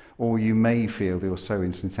situation. Or you may feel that you're so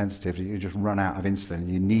insulin sensitive that you just run out of insulin and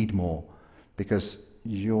you need more, because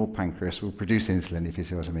your pancreas will produce insulin, if you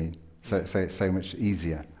see what I mean. So it's so much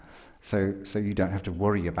easier. So you don't have to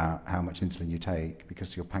worry about how much insulin you take,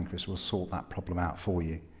 because your pancreas will sort that problem out for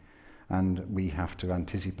you. And we have to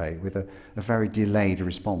anticipate with a very delayed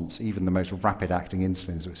response. Even the most rapid-acting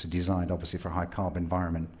insulins, which are designed obviously for a high-carb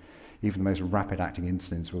environment, even the most rapid-acting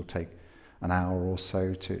insulins will take an hour or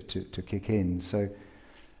so to kick in. So,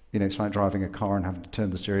 it's like driving a car and having to turn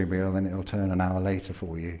the steering wheel, and then it'll turn an hour later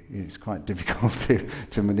for you. It's quite difficult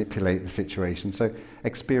to manipulate the situation. So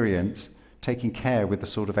experience, taking care with the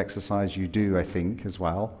sort of exercise you do, I think, as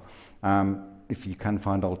well. If you can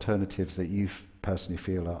find alternatives that you personally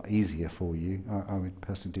feel are easier for you, I would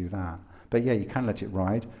personally do that. But yeah, you can let it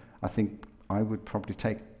ride. I think I would probably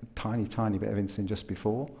take a tiny, tiny bit of insulin just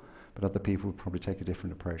before, but other people would probably take a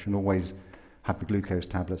different approach, and always have the glucose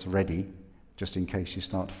tablets ready just in case you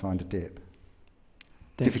start to find a dip.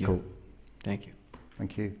 Difficult. Thank you.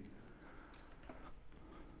 Thank you.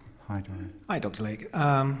 Hi, Dorian. Hi, Dr. Lake.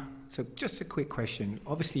 So just a quick question.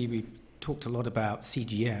 Obviously, we've talked a lot about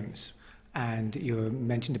CGMs, and you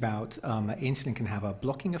mentioned about insulin can have a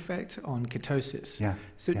blocking effect on ketosis. Yeah.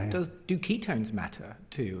 So yeah. do ketones matter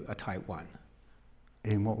to a type 1?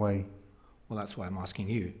 In what way? Well, that's why I'm asking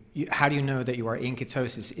you. How do you know that you are in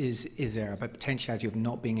ketosis? Is there a potentiality of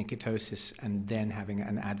not being in ketosis and then having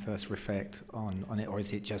an adverse effect on it, or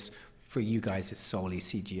is it just, for you guys, it's solely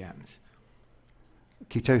CGMs?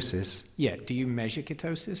 Ketosis? Yeah. Do you measure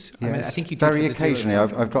ketosis? Yes. I mean, I think you do very for the occasionally.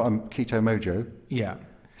 I've got a Keto Mojo. Yeah.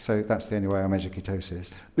 So that's the only way I measure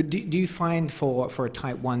ketosis. But do you find for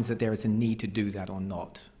type 1s that there is a need to do that or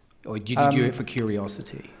not? Or do you do it for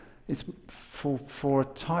curiosity? It's for a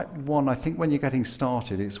type 1, I think when you're getting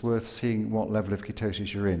started, it's worth seeing what level of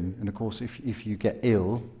ketosis you're in. And of course, if you get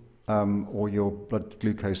ill or your blood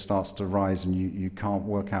glucose starts to rise and you can't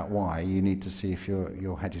work out why, you need to see if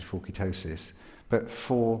you're headed for ketosis. But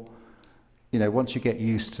once you get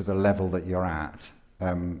used to the level that you're at,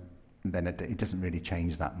 then it doesn't really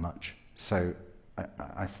change that much. So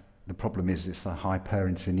the problem is it's the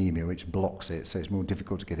hyperinsulinemia which blocks it, so it's more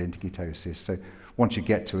difficult to get into ketosis. So once you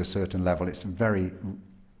get to a certain level, it's very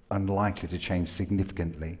unlikely to change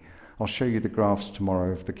significantly. I'll show you the graphs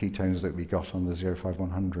tomorrow of the ketones that we got on the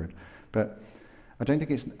 05100. But I don't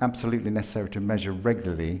think it's absolutely necessary to measure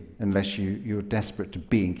regularly unless you're desperate to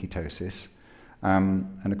be in ketosis.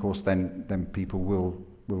 And of course, then people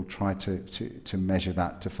will try to measure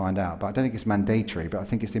that to find out. But I don't think it's mandatory, but I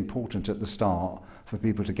think it's important at the start for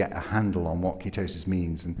people to get a handle on what ketosis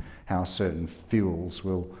means and how certain fuels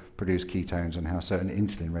will produce ketones and how certain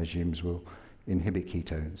insulin regimes will inhibit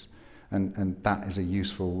ketones. And that is a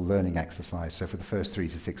useful learning exercise. So for the first 3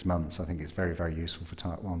 to 6 months, I think it's very, very useful for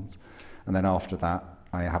type 1s. And then after that,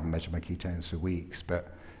 I haven't measured my ketones for weeks,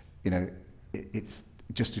 but it's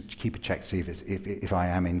just to keep a check to see if I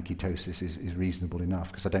am in ketosis is reasonable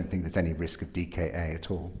enough, because I don't think there's any risk of DKA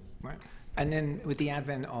at all. Right. And then with the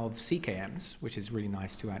advent of CKMs, which is really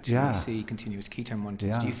nice to actually see continuous ketone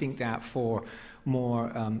monitors, do you think that for more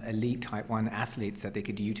elite type 1 athletes that they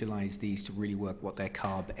could utilize these to really work what their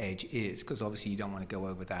carb edge is? Because obviously you don't want to go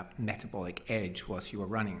over that metabolic edge whilst you are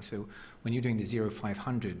running. So when you're doing the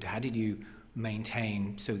 0500, how did you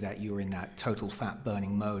maintain so that you're in that total fat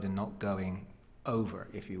burning mode and not going over,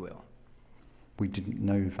 if you will? we didn't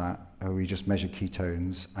know that. We just measured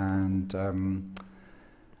ketones, and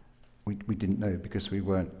we didn't know because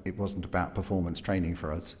it wasn't about performance training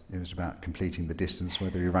for us. It was about completing the distance,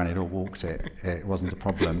 whether you ran it or walked it. It wasn't a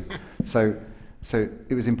problem. So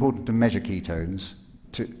it was important to measure ketones,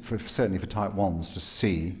 certainly for type 1s, to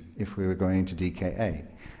see if we were going into DKA.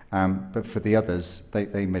 But for the others,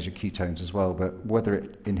 they measure ketones as well, but whether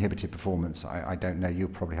it inhibited performance, I don't know. You'll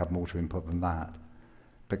probably have more to input than that.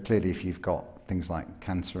 But clearly, if you've got things like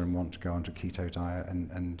cancer and want to go onto a keto diet,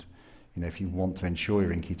 and you know, if you want to ensure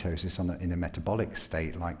you're in ketosis in a metabolic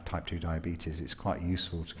state like type 2 diabetes, it's quite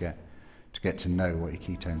useful to get to know what your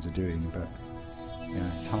ketones are doing. But yeah,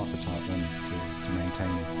 it's hard for type 1s to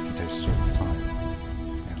maintain ketosis